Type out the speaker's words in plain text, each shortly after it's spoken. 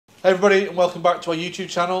Hey everybody, and welcome back to our YouTube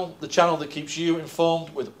channel, the channel that keeps you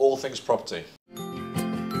informed with all things property.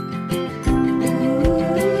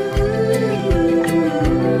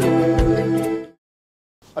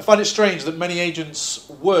 I find it strange that many agents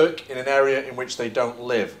work in an area in which they don't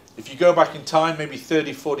live. If you go back in time, maybe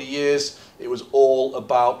 30, 40 years, it was all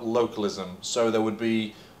about localism. So there would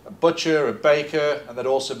be a butcher, a baker, and there'd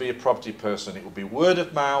also be a property person. It would be word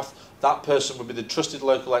of mouth. That person would be the trusted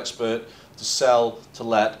local expert to sell, to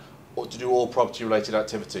let, or to do all property related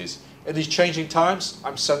activities. In these changing times,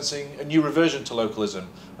 I'm sensing a new reversion to localism.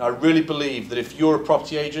 And I really believe that if you're a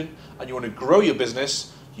property agent and you want to grow your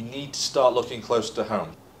business, you need to start looking closer to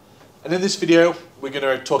home. And in this video, we're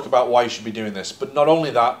going to talk about why you should be doing this. But not only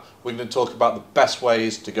that, we're going to talk about the best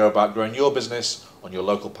ways to go about growing your business on your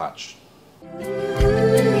local patch.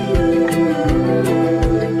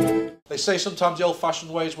 They say sometimes the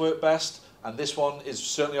old-fashioned ways work best, and this one is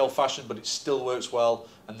certainly old-fashioned, but it still works well,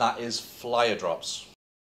 and that is flyer drops.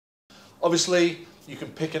 Obviously, you can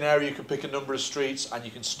pick an area, you can pick a number of streets, and you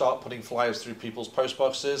can start putting flyers through people's post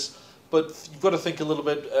boxes, but you've got to think a little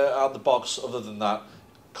bit out of the box other than that.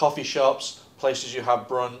 Coffee shops, places you have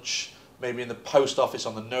brunch, maybe in the post office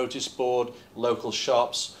on the notice board, local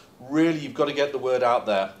shops. Really, you've got to get the word out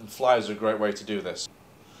there, and flyers are a great way to do this.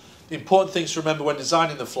 The important things to remember when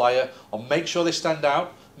designing the flyer are make sure they stand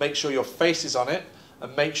out, make sure your face is on it,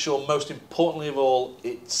 and make sure, most importantly of all,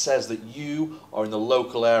 it says that you are in the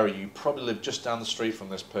local area. You probably live just down the street from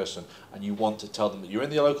this person, and you want to tell them that you're in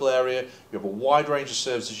the local area, you have a wide range of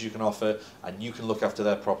services you can offer, and you can look after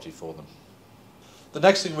their property for them. The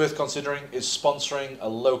next thing worth considering is sponsoring a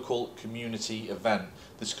local community event.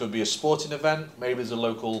 This could be a sporting event, maybe there's a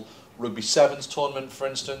local rugby sevens tournament, for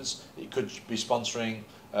instance. It could be sponsoring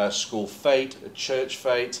a school fete, a church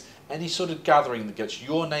fete, any sort of gathering that gets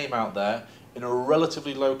your name out there in a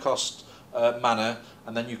relatively low cost manner,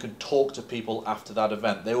 and then you can talk to people after that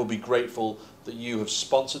event. They will be grateful that you have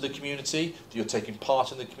sponsored the community, that you're taking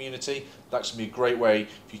part in the community. That's going to be a great way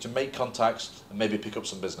for you to make contacts and maybe pick up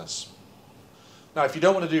some business. Now, if you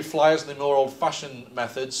don't want to do flyers and the more old-fashioned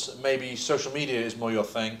methods, maybe social media is more your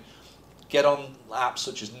thing. Get on apps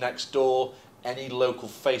such as Nextdoor, any local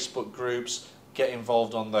Facebook groups, get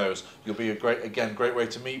involved on those. You'll be a great way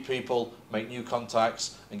to meet people, make new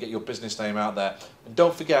contacts, and get your business name out there. And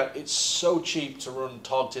don't forget, it's so cheap to run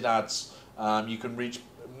targeted ads. You can reach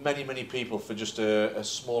many people for just a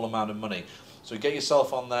small amount of money. So get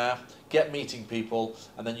yourself on there, get meeting people,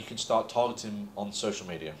 and then you can start targeting on social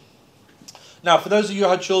media. Now, for those of you who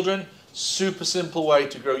had children, super simple way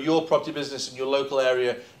to grow your property business in your local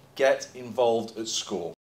area, get involved at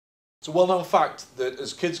school. It's a well-known fact that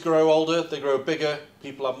as kids grow older, they grow bigger,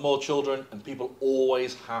 people have more children, and people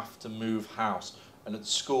always have to move house. And at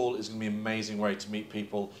school is going to be an amazing way to meet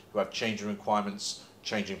people who have changing requirements,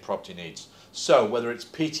 changing property needs. So whether it's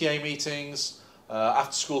PTA meetings,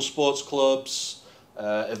 after-school sports clubs,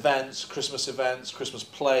 events, Christmas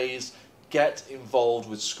plays, get involved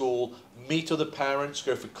with school, meet other parents,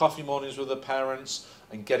 go for coffee mornings with other parents,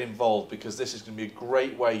 and get involved, because this is going to be a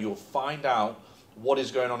great way. You'll find out what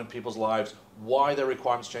is going on in people's lives, why their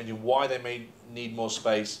requirements are changing, why they may need more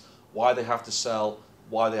space, why they have to sell,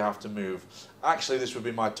 why they have to move. Actually, this would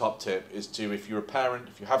be my top tip, is to, if you're a parent,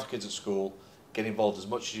 if you have kids at school, get involved as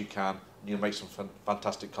much as you can, and you'll make some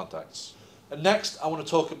fantastic contacts. And next, I want to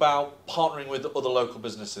talk about partnering with other local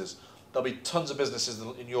businesses. There'll be tons of businesses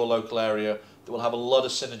in your local area that will have a lot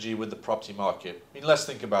of synergy with the property market. I mean, let's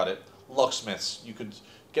think about it. Locksmiths. You could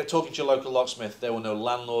get talking to your local locksmith. They will know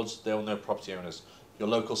landlords. They will know property owners. Your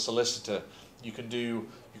local solicitor. You can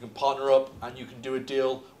partner up and you can do a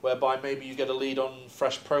deal whereby maybe you get a lead on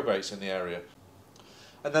fresh probates in the area.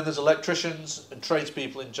 And then there's electricians and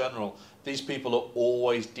tradespeople in general. These people are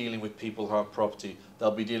always dealing with people who have property.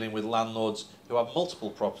 They'll be dealing with landlords who have multiple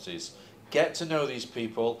properties. Get to know these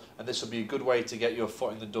people, and this will be a good way to get your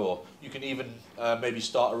foot in the door. You can even maybe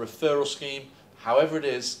start a referral scheme. However it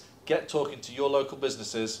is, get talking to your local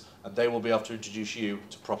businesses, and they will be able to introduce you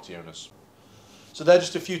to property owners. So they're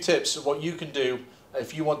just a few tips of what you can do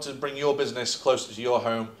if you want to bring your business closer to your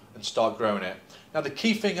home and start growing it. Now, the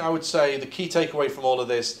key thing I would say, the key takeaway from all of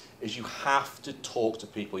this is you have to talk to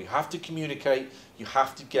people. You have to communicate. You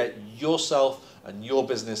have to get yourself and your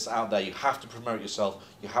business out there. You have to promote yourself.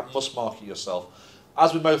 You must market yourself.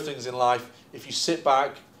 As with most things in life, if you sit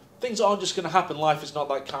back, things aren't just going to happen. Life is not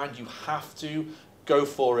that kind. You have to go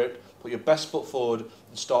for it, put your best foot forward,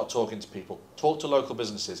 and start talking to people. Talk to local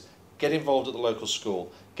businesses. Get involved at the local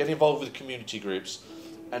school. Get involved with community groups.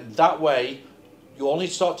 And that way, you only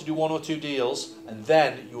start to do 1 or 2 deals, and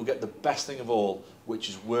then you will get the best thing of all, which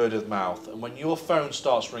is word of mouth. And when your phone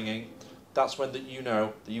starts ringing, that's when that you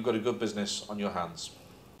know that you've got a good business on your hands.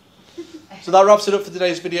 So that wraps it up for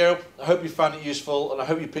today's video. I hope you found it useful, and I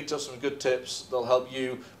hope you picked up some good tips that'll help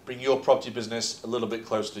you bring your property business a little bit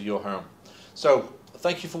closer to your home. So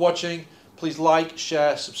thank you for watching. Please like,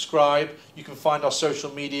 share, subscribe. You can find our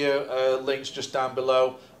social media links just down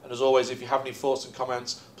below. And as always, if you have any thoughts and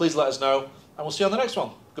comments, please let us know. And we'll see you on the next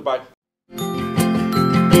one. Goodbye.